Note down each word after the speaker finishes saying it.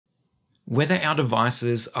Whether our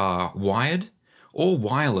devices are wired or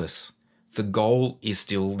wireless, the goal is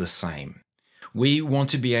still the same. We want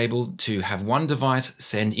to be able to have one device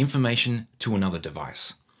send information to another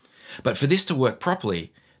device. But for this to work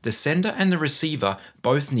properly, the sender and the receiver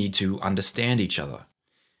both need to understand each other.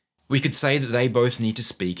 We could say that they both need to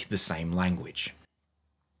speak the same language.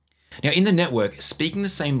 Now, in the network, speaking the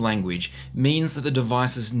same language means that the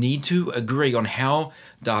devices need to agree on how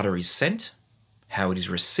data is sent, how it is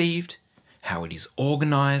received, how it is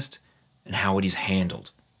organized, and how it is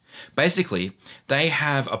handled. Basically, they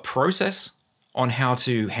have a process on how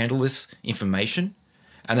to handle this information,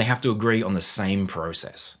 and they have to agree on the same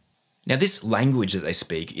process. Now, this language that they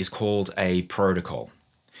speak is called a protocol,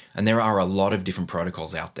 and there are a lot of different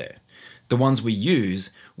protocols out there. The ones we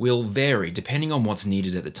use will vary depending on what's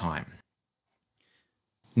needed at the time.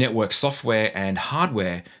 Network software and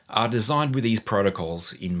hardware are designed with these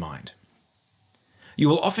protocols in mind. You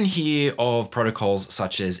will often hear of protocols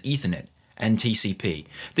such as Ethernet and TCP.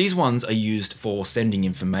 These ones are used for sending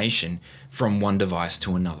information from one device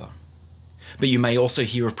to another. But you may also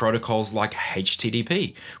hear of protocols like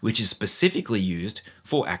HTTP, which is specifically used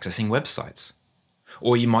for accessing websites.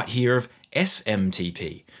 Or you might hear of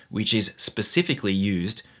SMTP, which is specifically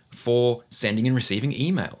used for sending and receiving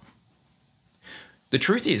email. The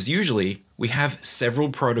truth is, usually we have several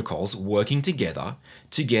protocols working together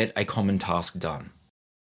to get a common task done.